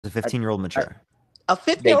a 15-year-old mature? A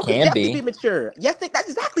 15-year-old They can can definitely be. be mature. Yes, that's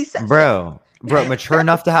exactly said. Bro, mature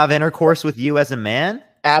enough to have intercourse with you as a man? Like an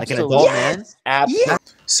Absolutely. adult man? Yes. Absolutely. Yeah.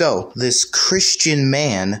 So, this Christian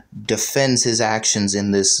man defends his actions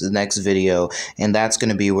in this next video, and that's going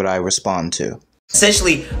to be what I respond to.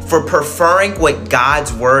 Essentially, for preferring what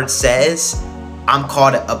God's word says, I'm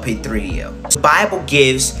called a Patrio. The Bible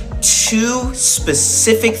gives two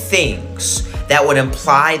specific things that would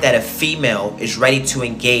imply that a female is ready to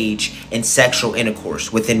engage in sexual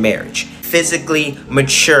intercourse within marriage. Physically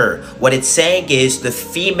mature. What it's saying is the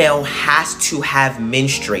female has to have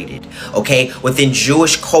menstruated, okay? Within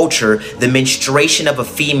Jewish culture, the menstruation of a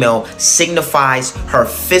female signifies her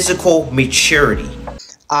physical maturity.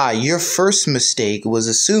 Your first mistake was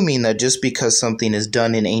assuming that just because something is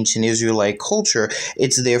done in ancient Israelite culture,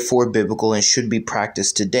 it's therefore biblical and should be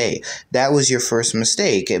practiced today. That was your first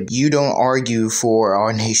mistake. You don't argue for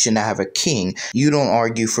our nation to have a king. You don't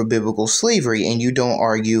argue for biblical slavery, and you don't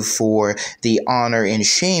argue for the honor and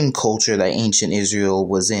shame culture that ancient Israel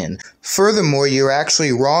was in. Furthermore, you're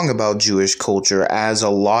actually wrong about Jewish culture, as a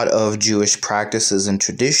lot of Jewish practices and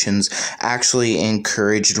traditions actually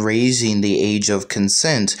encouraged raising the age of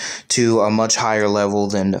consent to a much higher level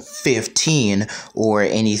than 15 or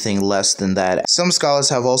anything less than that. Some scholars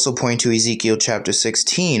have also pointed to Ezekiel chapter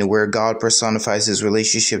 16, where God personifies his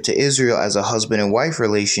relationship to Israel as a husband and wife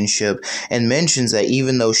relationship, and mentions that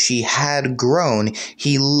even though she had grown,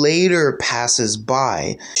 he later passes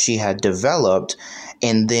by. She had developed,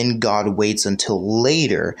 and then God waits until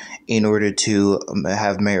later in order to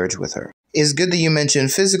have marriage with her. It's good that you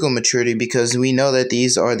mentioned physical maturity, because we know that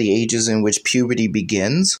these are the ages in which puberty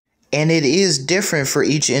begins. And it is different for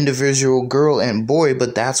each individual girl and boy,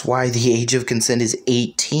 but that's why the age of consent is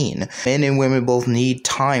 18. Men and women both need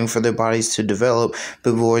time for their bodies to develop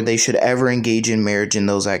before they should ever engage in marriage in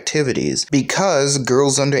those activities. Because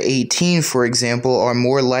girls under 18, for example, are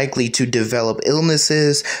more likely to develop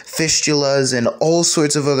illnesses, fistulas, and all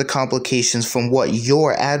sorts of other complications from what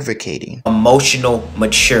you're advocating. Emotional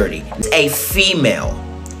maturity. A female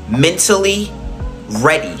mentally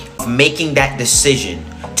ready, making that decision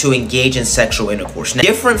to engage in sexual intercourse. Now,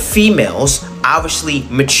 different females obviously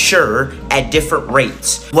mature at different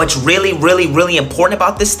rates. What's really important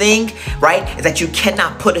about this thing, right, is that you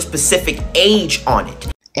cannot put a specific age on it.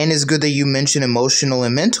 And it's good that you mention emotional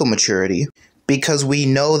and mental maturity, because we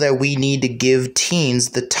know that we need to give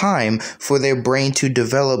teens the time for their brain to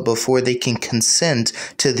develop before they can consent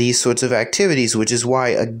to these sorts of activities, which is why,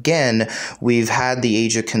 again, we've had the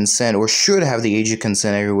age of consent, or should have the age of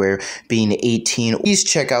consent everywhere, being 18. Please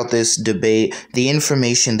check out this debate. The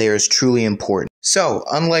information there is truly important. So,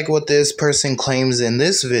 unlike what this person claims in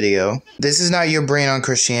this video, this is not your brain on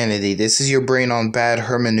Christianity. This is your brain on bad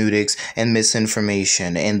hermeneutics and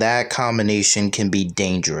misinformation, and that combination can be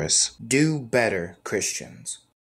dangerous. Do better, Christians.